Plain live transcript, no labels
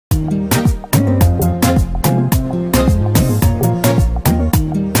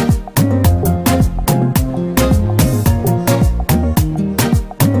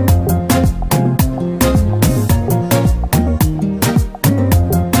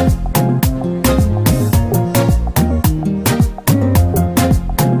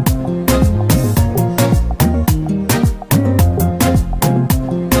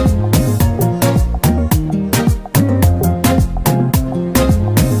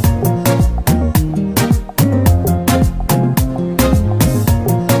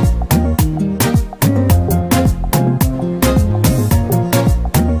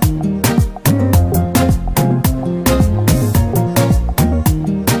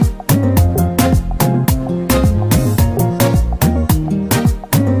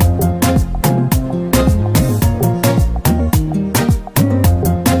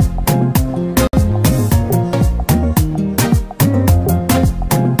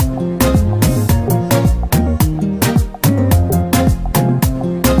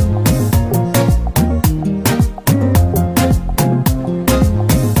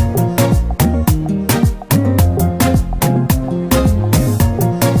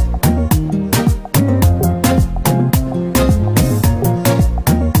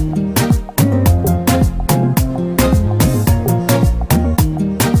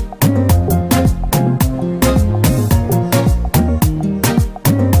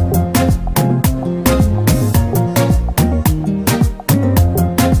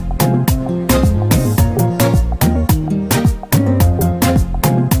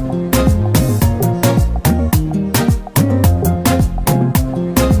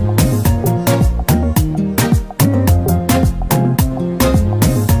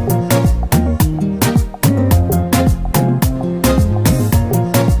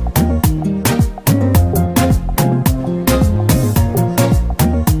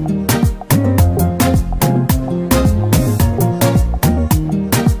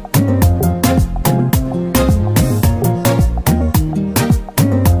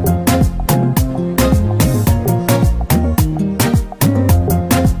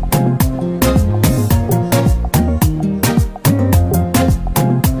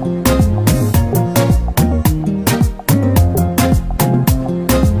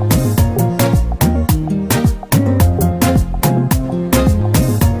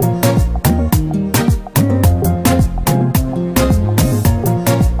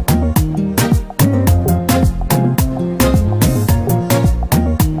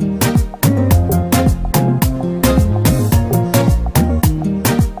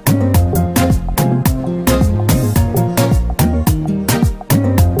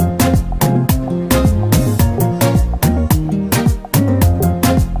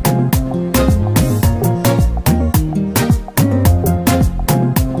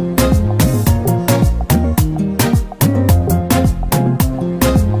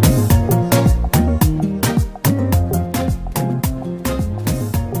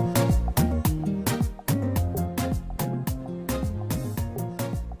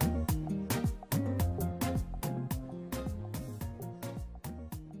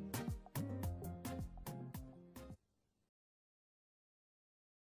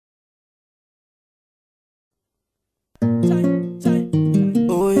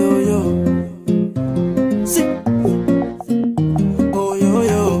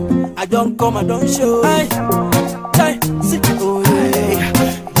don't come, I don't show. Aye, aye, sit, oh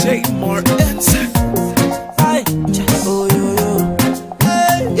yeah, J Martins. Aye, oh yo,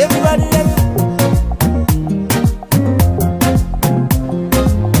 aye, everybody, everybody.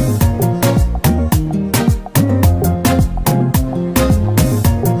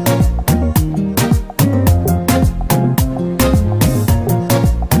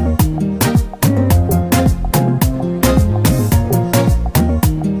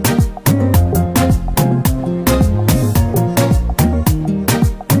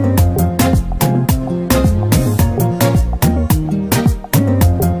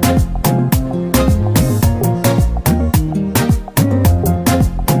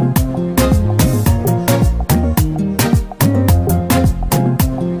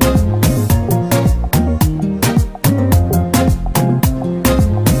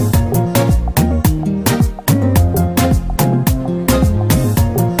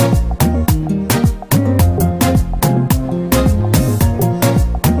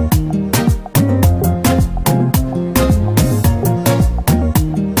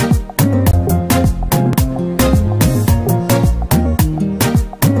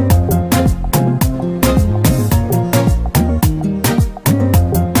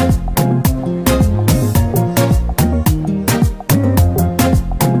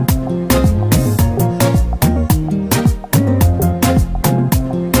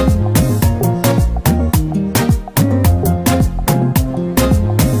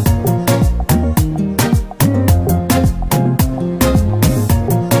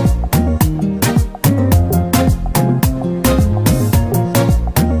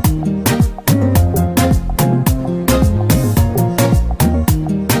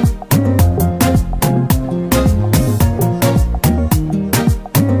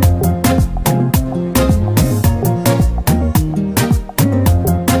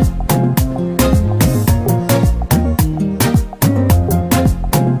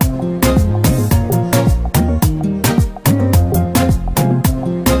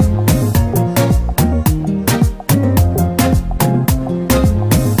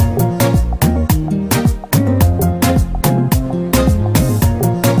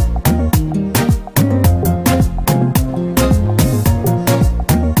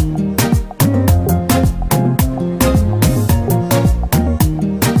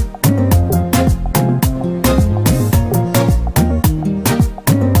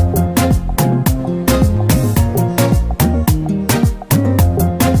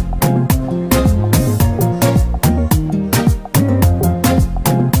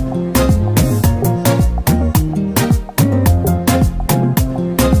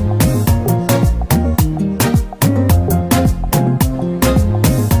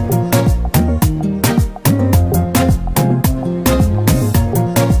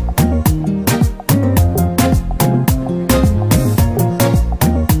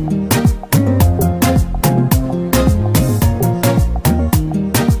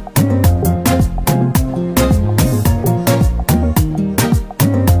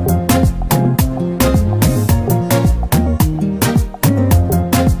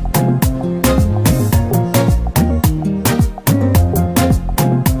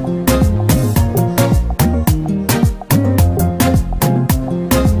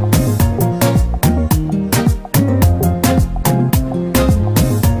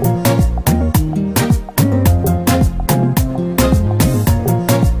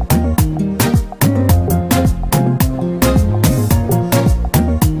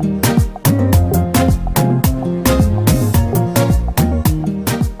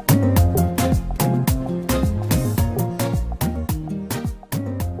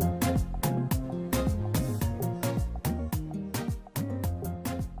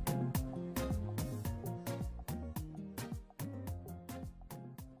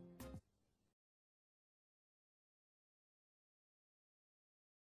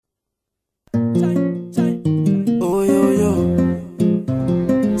 Oh yo yo,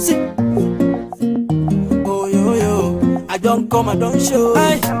 see. Oh yo yo, I don't come, I don't show.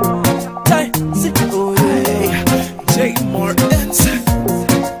 Aye, aye, see. Oh yo yo, J Martins.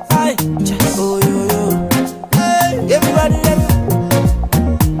 Aye, oh yo yo, aye, everybody, everybody.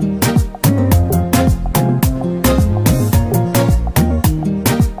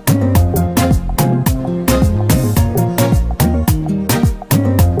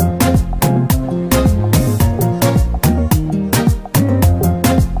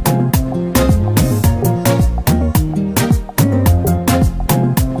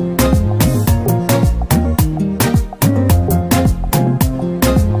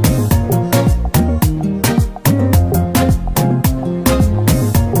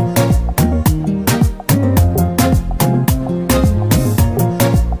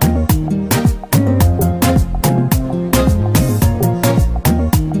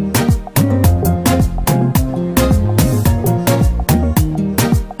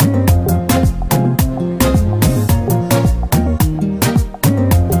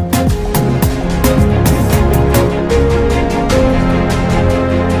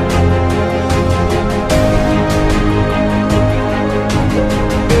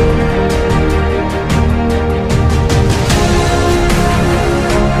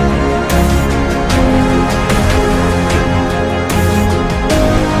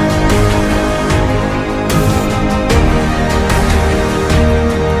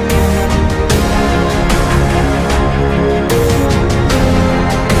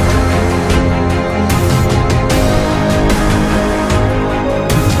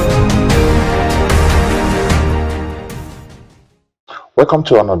 Welcome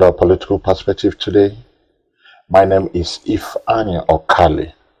to another political perspective today. My name is Ifeanyi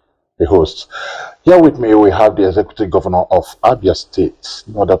Okale, the host. Here with me we have the Executive Governor of Abia State,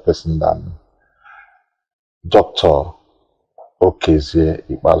 no other person than Dr. Okezie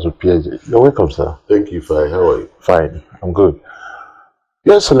Ikpeazu, PhD. You're welcome, sir. Thank you, Fai. How are you? Fine, I'm good.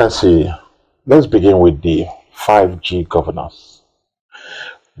 Your Excellency, let's begin with the 5G governors,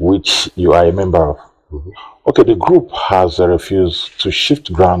 which you are a member of. Okay, the group has refused to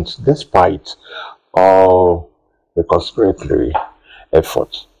shift grants despite all the conspiratory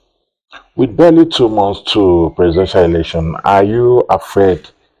efforts. With barely 2 months to presidential election, are you afraid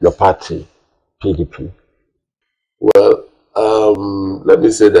your party, PDP? Well, let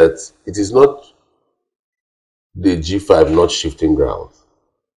me say that it is not the G5 not shifting ground,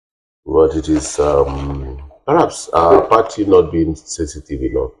 but it is perhaps our party not being sensitive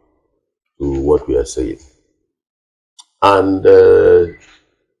enough to what we are saying. And the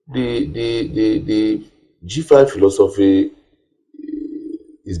G5 philosophy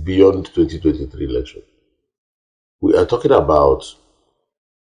is beyond 2023 election. We are talking about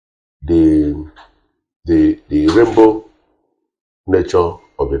the rainbow nature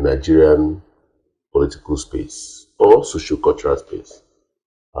of the Nigerian political space or socio-cultural space.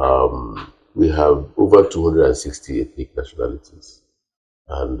 We have over 260 ethnic nationalities,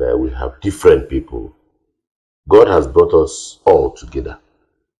 and we have different people. God has brought us all together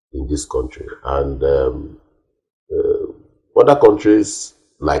in this country, and other countries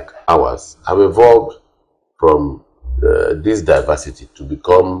like ours have evolved from this diversity to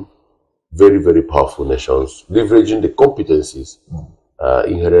become very, very powerful nations, leveraging the competencies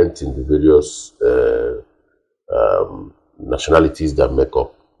inherent in the various nationalities that make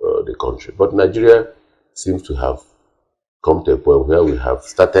up the country. But Nigeria seems to have come to a point where we have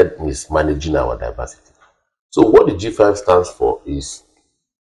started mismanaging our diversity. So what the G5 stands for is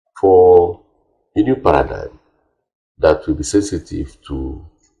for a new paradigm that will be sensitive to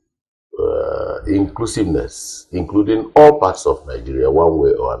inclusiveness, including all parts of Nigeria one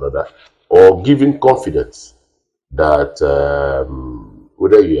way or another, or giving confidence that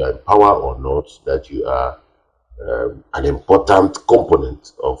whether you are in power or not, that you are an important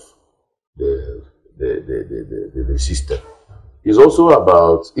component of the system. It's also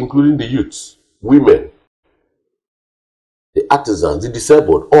about including the youths, women, the artisans, the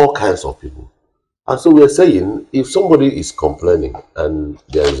disabled, all kinds of people. And so we are saying, if somebody is complaining and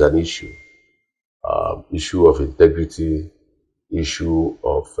there is an issue of integrity, issue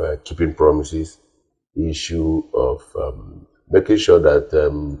of keeping promises, issue of making sure that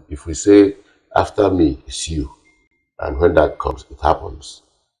if we say, after me is you, and when that comes, it happens,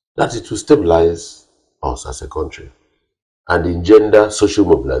 that it will stabilize us as a country and engender social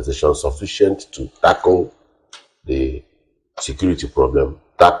mobilization sufficient to tackle the security problem,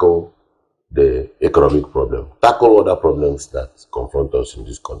 tackle the economic problem, tackle other problems that confront us in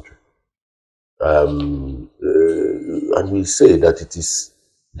this country. And we say that it is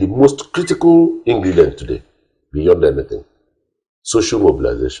the most critical ingredient today, beyond anything. Social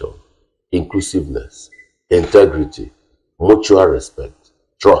mobilization, inclusiveness, integrity, mutual respect,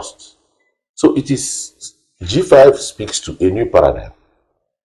 trust. So it is, G5 speaks to a new paradigm.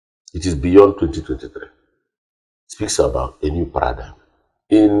 It is beyond 2023. It speaks about a new paradigm.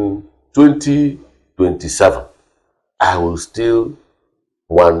 In 2027, I will still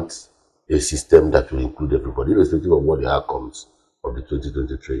want a system that will include everybody, irrespective of what the outcomes of the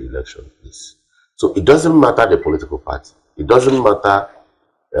 2023 election is. So it doesn't matter the political party. It doesn't matter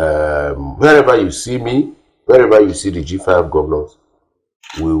wherever you see me, wherever you see the G5 governors,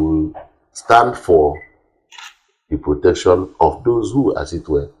 we will stand for the protection of those who, as it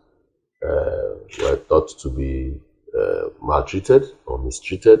were thought to be maltreated or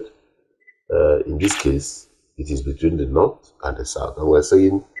mistreated. In this case, it is between the North and the South. And we're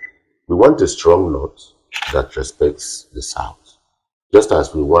saying we want a strong North that respects the South, just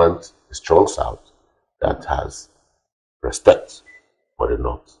as we want a strong South that has respect for the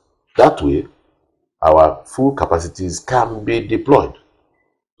North. That way, our full capacities can be deployed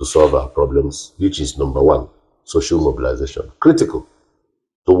to solve our problems, which is number one, social mobilization, critical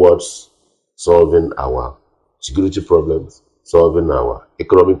towards solving our security problems, solving our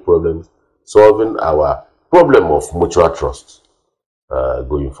economic problems, solving our problem of mutual trust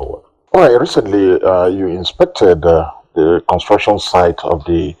going forward. All right, recently you inspected the construction site of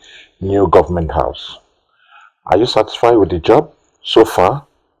the new government house. Are you satisfied with the job so far?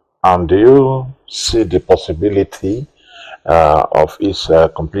 And do you see the possibility of its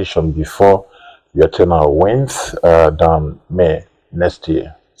completion before your tenure wins than May next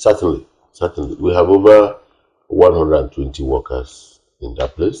year? Certainly, certainly. We have over 120 workers in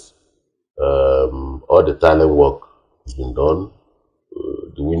that place. All the tiling work has been done.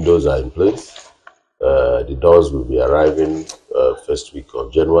 The windows are in place. The doors will be arriving first week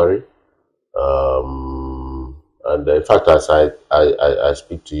of January. And in fact, as I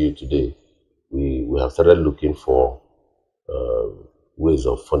speak to you today, we have started looking for ways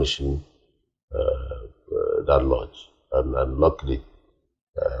of furnishing that lodge. And luckily,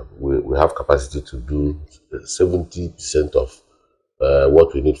 we have capacity to do 70% of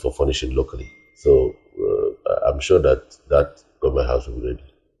what we need for furnishing locally. So I'm sure that government house will be ready.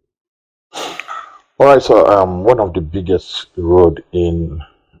 All right, so one of the biggest road in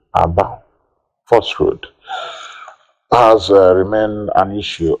Abia, First Road, has remained an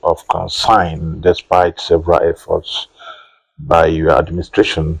issue of concern despite several efforts by your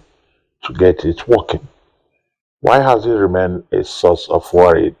administration to get it working. Why has it remained a source of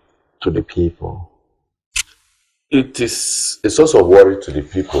worry to the people? It is a source of worry to the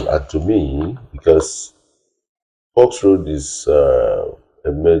people and to me because Fox Road is a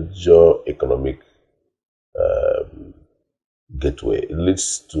major economic gateway. It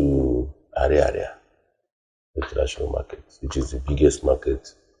leads to Area international market, which is the biggest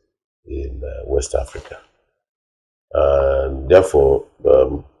market in West Africa. And therefore,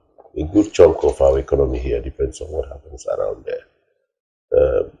 a good chunk of our economy here depends on what happens around there.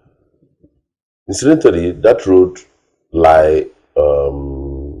 Incidentally, that road lie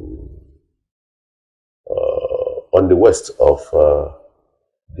on the west of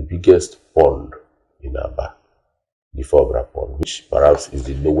the biggest pond in Abia, the Fobra Pond, which perhaps is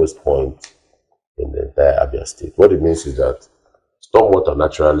the lowest point in the entire Abia state. What it means is that stormwater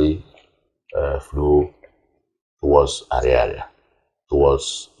naturally flow towards area,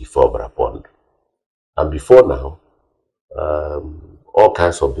 towards the Fobra Pond. And before now, all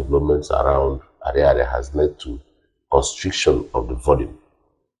kinds of developments around area has led to constriction of the volume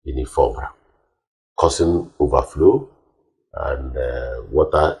in Ifobra, causing overflow and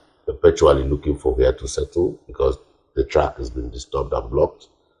water perpetually looking for where to settle because the track has been disturbed and blocked.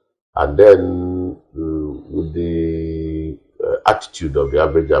 And then with the attitude of the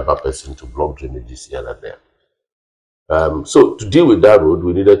average Abba person to block drainages here and there. So to deal with that road,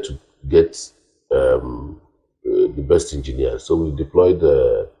 we needed to get the best engineers. So we deployed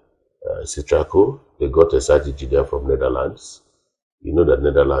Citraco. They got a site engineer from Netherlands. You know that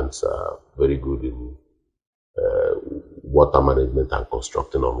Netherlands are very good in water management and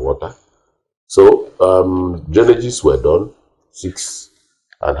constructing on water. So drainages were done,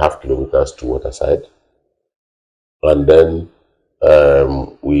 6.5 kilometers to water side. And then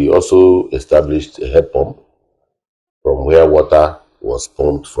we also established a head pump from where water was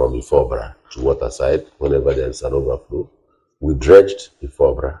pumped from Ifobra to water side whenever there is an overflow. We dredged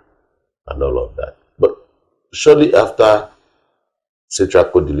Ifobra and all of that. But shortly after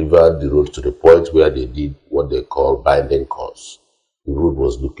Citraco delivered the road to the point where they did what they call binding course, the road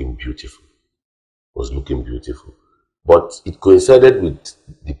was looking beautiful. But it coincided with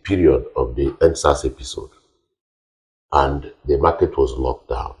the period of the NSAS episode. And the market was locked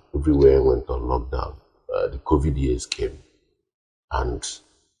down. Everywhere went on lockdown. The COVID years came. And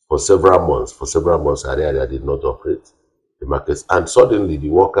for several months, area did not operate the markets. And suddenly the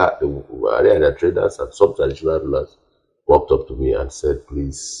area traders and some traditional rulers walked up to me and said,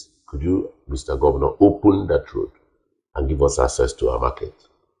 please, could you, Mr. Governor, open that road and give us access to our market?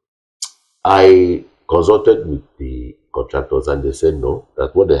 I consulted with the contractors and they said no,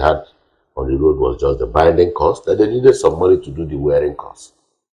 that what they had on the road was just the binding cost, that they needed some money to do the wearing cost.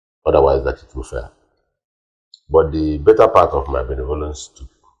 Otherwise, that it will fail. But the better part of my benevolence took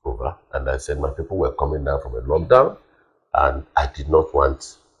over, and I said my people were coming down from a lockdown, and I did not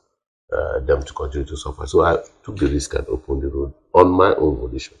want them to continue to suffer. So I took the risk and opened the road on my own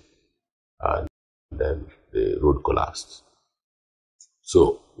volition. And then the road collapsed.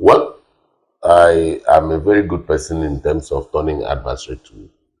 So what I am a very good person in terms of turning adversary to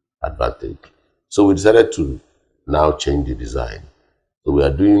advantage. So we decided to now change the design. So we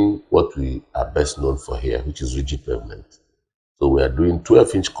are doing what we are best known for here, which is rigid pavement. So we are doing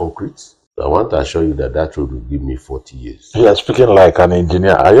 12-inch concrete. So I want to assure you that that road will give me 40 years. You are speaking like an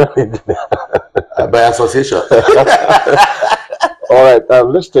engineer. Are you an engineer? By association. All right,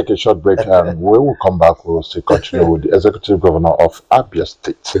 let's take a short break and when we come back, we'll still continue with the Executive Governor of Abia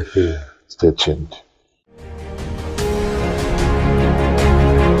State. Stay tuned.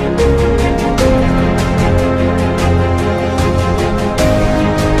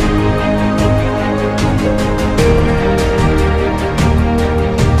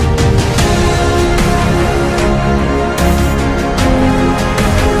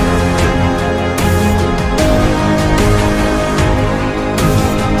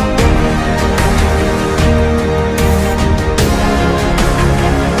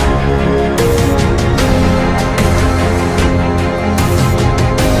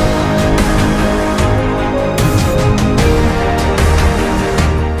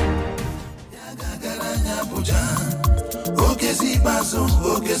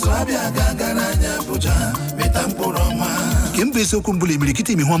 Kimbesi okumbuli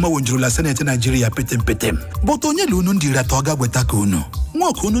milikiti mihwama wonjurula Senate Nigeria petem. But onye lunu ndira toga wetaka unu.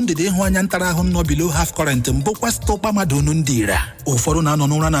 Nwoke unu ndide ihu anya ntara ahụ nọ below half current mbụkwa stọpa mmadụ unu ndira. Ụfọdụ na-anọ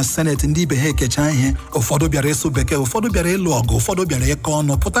n'ụra na Senate ndị ibe ha ekecha ihe. Ụfọdụ bịara ịsụ bekee, ụfọdụ bịara ịlụ ọgụ, ụfọdụ bịara ịkọ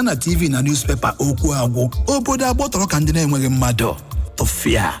ọnụ pụta na TV na newspaper okwu agwụ. Obodo agbọtọrọ ka ndị na-enweghị mmadụ.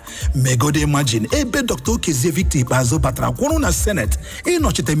 Tofia, megode imagine ebe Dr. Okezie Victor Ikpeazu batara kwụrụ na Senate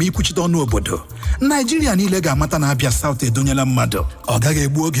ịnọchite m ikwuchite ọnụ obodo. Nigeria niile ga-amata na Abia South edonyela mmadụ. Ọ gaghị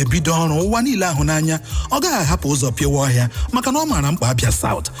egbu oge bido ọrụ ụwa niile ahụ n'anya. Ọ gaghị ahapụ ụzọ pịawa ọhịa maka na ọ maara mkpa Abia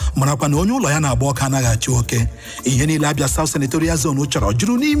South. Marakwa na onye ụlọ ya na-agba ọka anaghị achị oke. Ihe niile Abia South Senatorial Zone chọrọ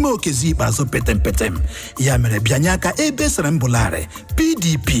juru n'ime Okezie Ikpeazu petem. Ya mere bịanye aka ebe sere mbụlarị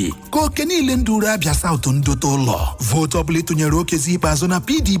PDP ka oke niile ndị uru Abia South ndote ụlọ. Vote ọbụla ịtụnyere Okezie Ikpeazu na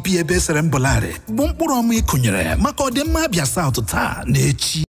PDP ebe sere mbụlarị bụ mkpụrụ ọma ịkụnyere maka ọdịmma Abia South taa na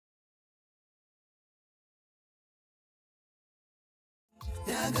echi.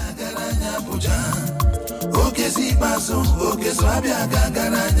 Okezie Ikpeazu, Okezie Abia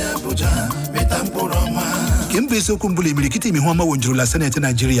gagaranya Abuja, meta mkpụrụ ọma. Kimbesi okumbuli imirikiti mihwama wonjurula Senate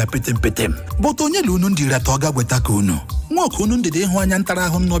Nigeria petem. But onye lunu ndira toga wetaka unu. Nwoke unu ndide ihu anya ntara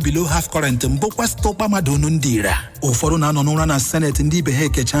ahụ nọ below half current mbụkwa stọpa mmadụ unu ndira. Ụfọdụ na-anọ n'ụra na Senate ndị ibe ha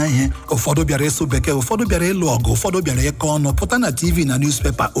ekecha ihe. Ụfọdụ bịara ịsụ bekee, ụfọdụ bịara ịlụ ọgụ, ụfọdụ bịara ịkọ ọnụ pụta na TV na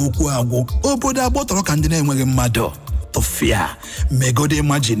newspaper okwu agwụ. Obodo agbọtọrọ ka ndị na-enweghị mmadụ. Tofia, megode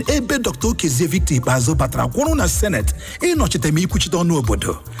imagine ebe Dr. Okezie Victor Ikpeazu batara kwụrụ na Senate ịnọchite m ikwuchite ọnụ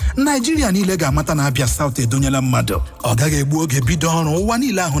obodo. Nigeria niile ga-amata na Abia South edonyela mmadụ. Ọ gaghị egbu oge bido ọrụ ụwa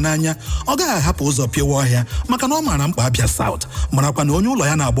niile ahụ n'anya. Ọ gaghị ahapụ ụzọ pịawa ọhịa maka na ọ maara mkpa Abia South. Marakwa na onye ụlọ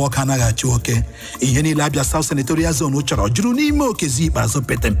ya na-agba ọka anaghị achị oke. Ihe niile Abia South Senatorial Zone chọrọ juru n'ime Okezie Ikpeazu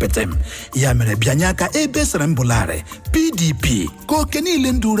petem. Ya mere bịanye aka ebe sere mbụlarị PDP ka oke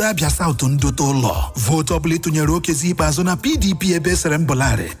niile ndị uru Abia South ndote ụlọ. Vote ọbụla ịtụnyere Okezie Ikpeazu na PDP ebe sere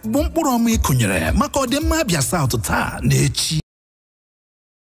mbụlarị bụ mkpụrụ ọma ịkụnyere maka ọdịmma Abia South taa na echi.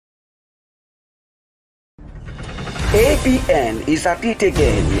 ABN is at it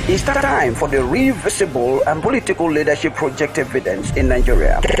again. It's time for the Revisible and Political Leadership Project evidence in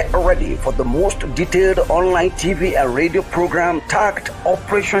Nigeria. Get ready for the most detailed online TV and radio program tagged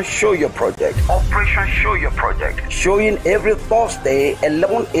Operation Show Your Project. Operation Show Your Project. Showing every Thursday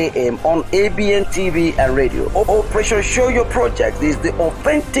 11 a.m. on ABN TV and radio. Operation Show Your Project is the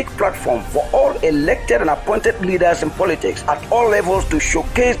authentic platform for all elected and appointed leaders in politics at all levels to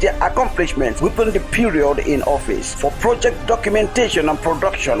showcase their accomplishments within the period in office. For project documentation and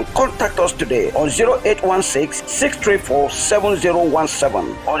production, contact us today on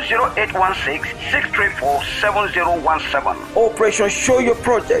 0816-634-7017. On 0816-634-7017. Operation Show Your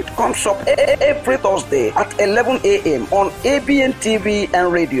Project comes up every Thursday at 11 a.m. on ABN TV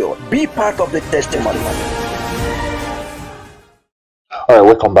and radio. Be part of the testimony. All right,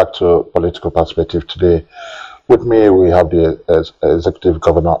 welcome back to Political Perspective. Today, with me, we have the Executive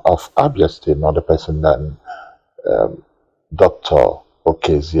Governor of Abia State, not the person that Dr.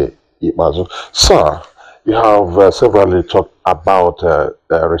 Okezie Ikpeazu. Sir, you have severally talked about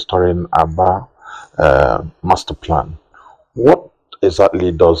restoring Abia master plan. What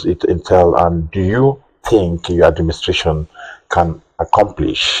exactly does it entail, and do you think your administration can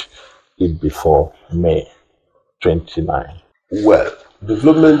accomplish it before May 29? Well,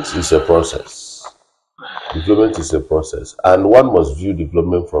 development is a process. Development is a process, and one must view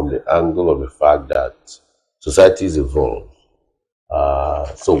development from the angle of the fact that societies evolve.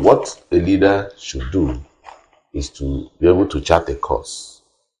 So what a leader should do is to be able to chart a course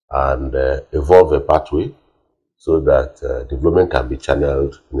and evolve a pathway so that development can be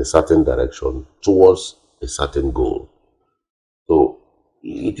channeled in a certain direction towards a certain goal. So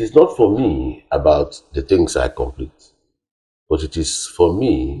it is not for me about the things I complete, but it is for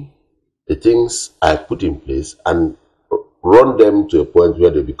me the things I put in place and run them to a point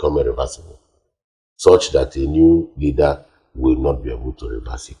where they become irreversible, such that a new leader will not be able to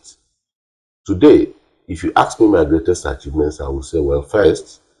reverse it. Today, if you ask me my greatest achievements, I will say, well,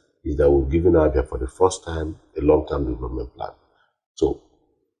 first is that we've given Abia for the first time a long-term development plan. So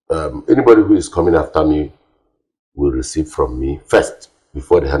anybody who is coming after me will receive from me first,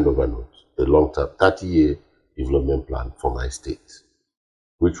 before the handover note, a long-term 30-year development plan for my state,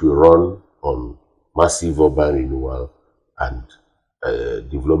 which will run on massive urban renewal and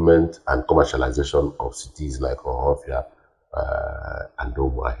development and commercialization of cities like Ohofia and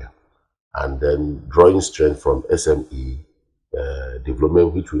Umuahia, and then drawing strength from SME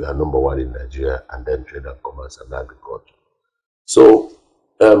development, which we are number one in Nigeria, and then trade and commerce and agriculture. So,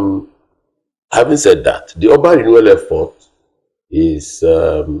 having said that, the urban renewal effort is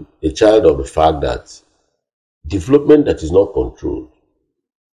a child of the fact that Development that is not controlled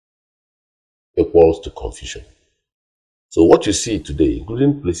equals to confusion. So what you see today,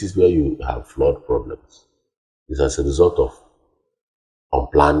 including places where you have flood problems, is as a result of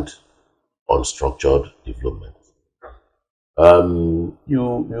unplanned, unstructured development.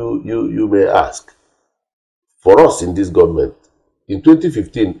 You may ask, for us in this government, in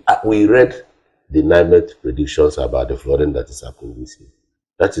 2015, we read the NIMET predictions about the flooding that is happening this year.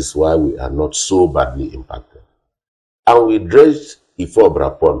 That is why we are not so badly impacted. And we dredged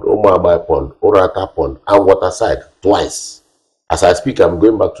Ifobra Pond, Omaba Pond, Orata Pond, and Waterside twice. As I speak, I'm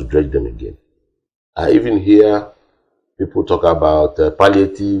going back to dredge them again. I even hear people talk about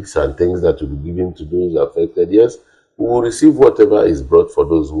palliatives and things that will be given to those affected. Yes, we will receive whatever is brought for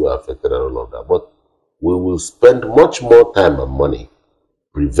those who are affected and all of that. But we will spend much more time and money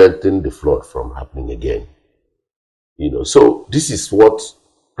preventing the flood from happening again. So this is what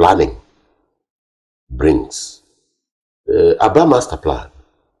planning brings. Abia Master Plan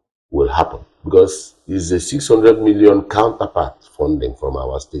will happen because it's a 600 million counterpart funding from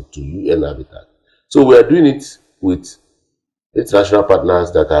our state to UN Habitat. So we are doing it with international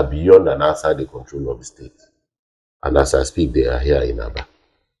partners that are beyond and outside the control of the state. And as I speak, they are here in Abia.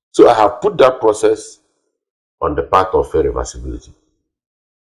 So I have put that process on the path of irreversibility.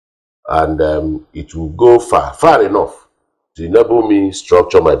 And it will go far enough to enable me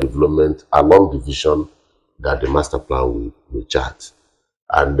structure my development along the vision that the master plan will chart.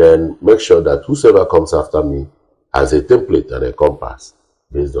 And then make sure that whosoever comes after me has a template and a compass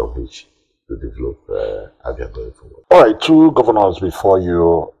based on which to develop Abia going forward. All right, two governors before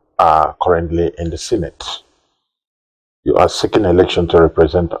you are currently in the Senate. You are seeking election to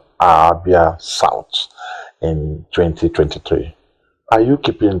represent Abia South in 2023. Are you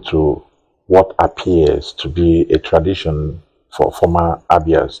keeping to what appears to be a tradition for former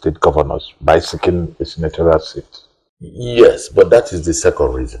Abia state governors by seeking a senatorial seat? Yes, but that is the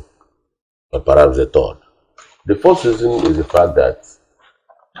second reason, or perhaps the third. The first reason is the fact that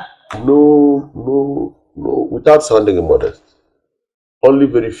without sounding modest, only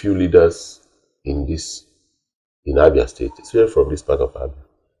very few leaders in Abia State, especially from this part of Abia,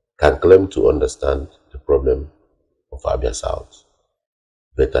 can claim to understand the problem of Abia South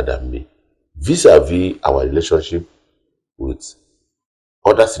better than me, vis-a-vis our relationship with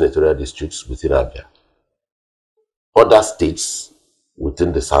other senatorial districts within Abia, other states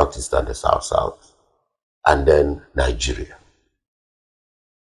within the Southeast and the South-South, and then Nigeria.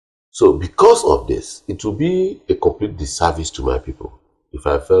 So because of this, it will be a complete disservice to my people if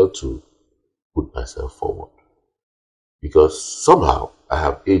I fail to put myself forward. Because somehow I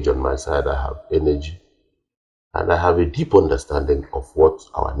have age on my side, I have energy, and I have a deep understanding of what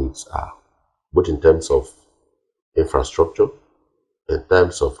our needs are, both in terms of infrastructure, in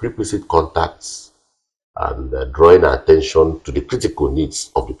terms of requisite contacts, and drawing attention to the critical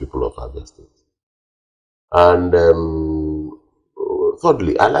needs of the people of Abia State. And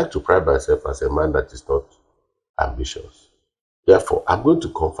thirdly, I like to pride myself as a man that is not ambitious. Therefore, I'm going to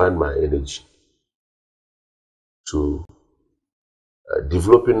confine my energy to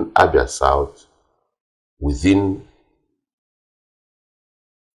developing Abia South within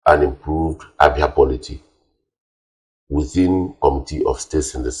an improved Abia polity, within Committee of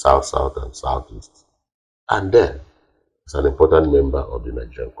States in the South, South, and Southeast, and then as an important member of the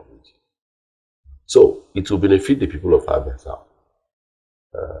Nigerian community. So it will benefit the people of Abia South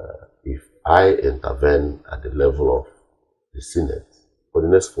if I intervene at the level of the Senate for the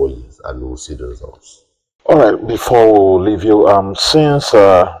next 4 years, and we'll see the results. All right, before we leave you, since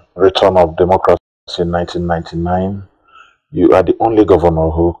return of democracy in 1999, you are the only governor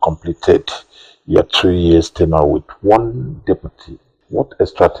who completed your 2 years tenure with one deputy. What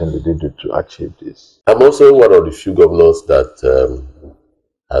extra thing did you do to achieve this? I'm also one of the few governors that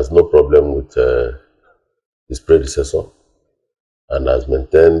has no problem with his predecessor and has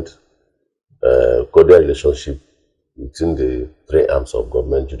maintained a cordial relationship within the three arms of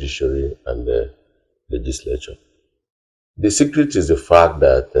government, judiciary, and the legislature. The secret is the fact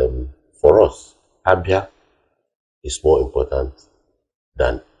that for us, Abia is more important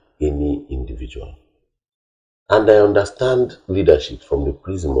than any individual. And I understand leadership from the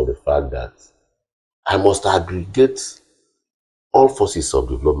prism of the fact that I must aggregate all forces of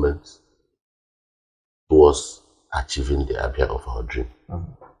development towards achieving the Abia of our dream.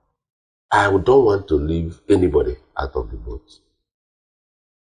 I don't want to leave anybody out of the boat.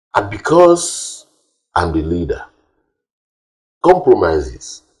 And because I'm the leader,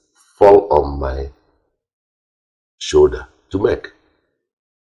 compromises fall on my shoulder to make.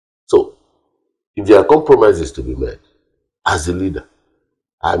 So, if there are compromises to be made, as a leader,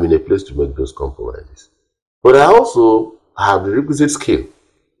 I'm in a place to make those compromises. But I also have the requisite skill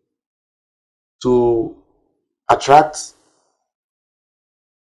to attract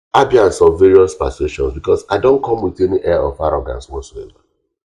Abians of various persuasions, because I don't come with any air of arrogance whatsoever.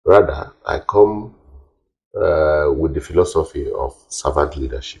 Rather, I come with the philosophy of servant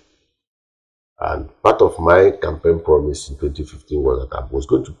leadership. And part of my campaign promise in 2015 was that I was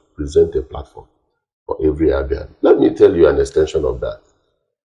going to present a platform for every Abian. Let me tell you an extension of that.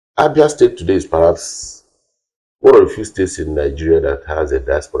 Abia State today is perhaps one of the few states in Nigeria that has a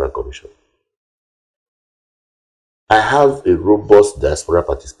diaspora commission. I have a robust diaspora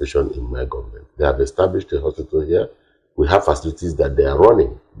participation in my government. They have established a hospital here. We have facilities that they are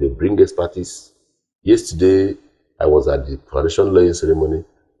running. They bring expertise. Yesterday, I was at the foundation laying ceremony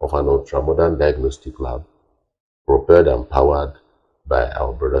of an ultra-modern diagnostic lab, propelled and powered by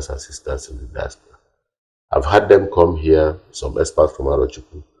our brothers and sisters in the diaspora. I've had them come here, some experts from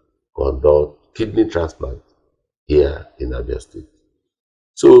Arochukwu, conduct kidney transplant here in Abia State.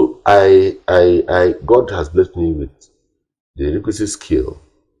 So God has blessed me with the requisite skill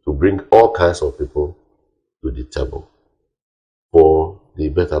to bring all kinds of people to the table for the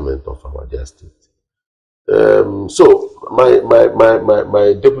betterment of our dear state. So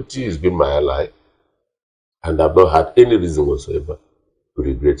my deputy has been my ally, and I've not had any reason whatsoever to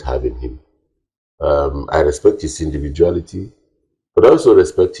regret having him. I respect his individuality, but I also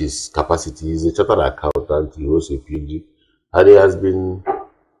respect his capacity. He's a chartered accountant, he holds a PhD, and he has been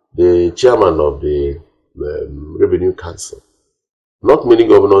the chairman of the Revenue Council. Not many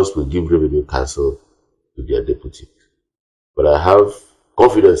governors will give Revenue Council to their deputy, but I have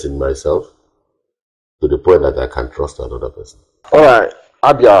confidence in myself to the point that I can trust another person. All right.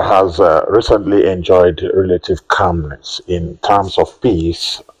 Abia has recently enjoyed relative calmness in terms of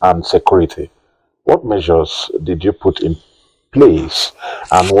peace and security. What measures did you put in place,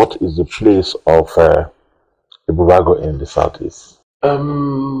 and what is the place of Ibubago in the southeast?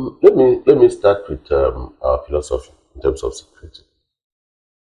 Let me start with our philosophy in terms of security.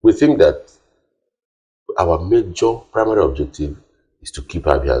 We think that our major primary objective is to keep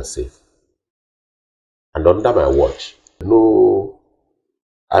Abians safe. And under my watch, no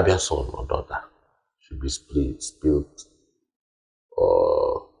Abia son or daughter should be spilled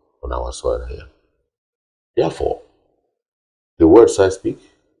on our soil here. Therefore, the words I speak,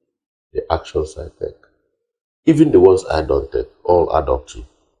 the actions I take, even the ones I don't take, all add up to.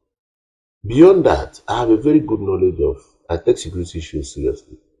 Beyond that, I have a very good knowledge of, I take security issues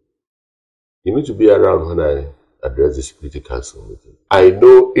seriously. You need to be around when I address the Security Council meeting. I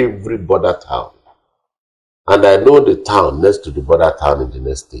know every border town, and I know the town next to the border town in the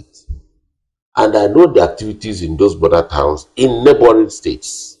next state. And I know the activities in those border towns in neighboring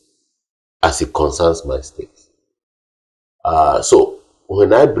states as it concerns my state. So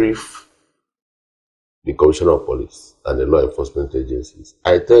when I brief the Commissioner of Police and the law enforcement agencies,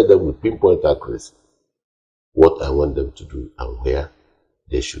 I tell them with pinpoint accuracy what I want them to do and where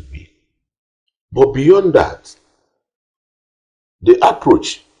they should be. But beyond that, the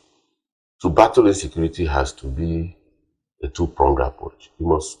approach to battle insecurity has to be a two-pronged approach. You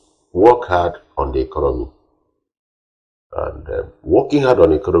must work hard on the economy. And working hard on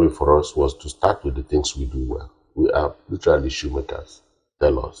the economy for us was to start with the things we do well. We are literally shoemakers,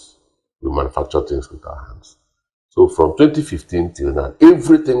 tellers. We manufacture things with our hands. So from 2015 till now,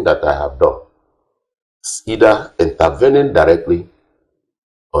 everything that I have done is either intervening directly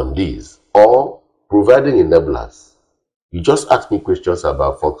on these or providing enablers. You just ask me questions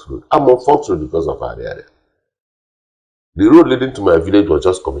about Fox Road. I'm on Fox Road because of our area. The road leading to my village was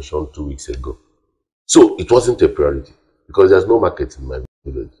just commissioned 2 weeks ago. So it wasn't a priority because there's no market in my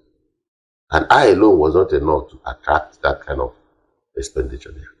village. And I alone was not enough to attract that kind of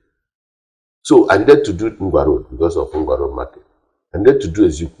expenditure there. So I needed to do Ngwa Road because of Ngwa Road market. I needed to do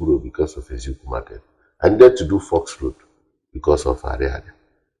Eziku Road because of Eziku market. I needed to do Fox Road because of our area.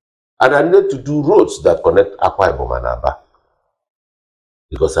 And I needed to do roads that connect Akwa Ibom and Aba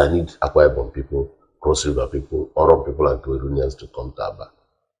because I need Akwa Ibom people, Cross River people, Oron people, and Cameroonians to come to Aba.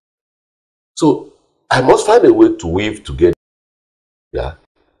 So I must find a way to weave together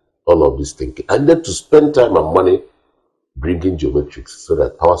all of this thinking. I needed to spend time and money bringing geometrics so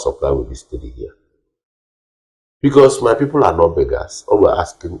that power supply will be steady here. Because my people are not beggars. All we're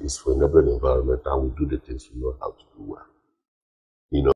asking is for enabling environment, and we do the things we know how to do well.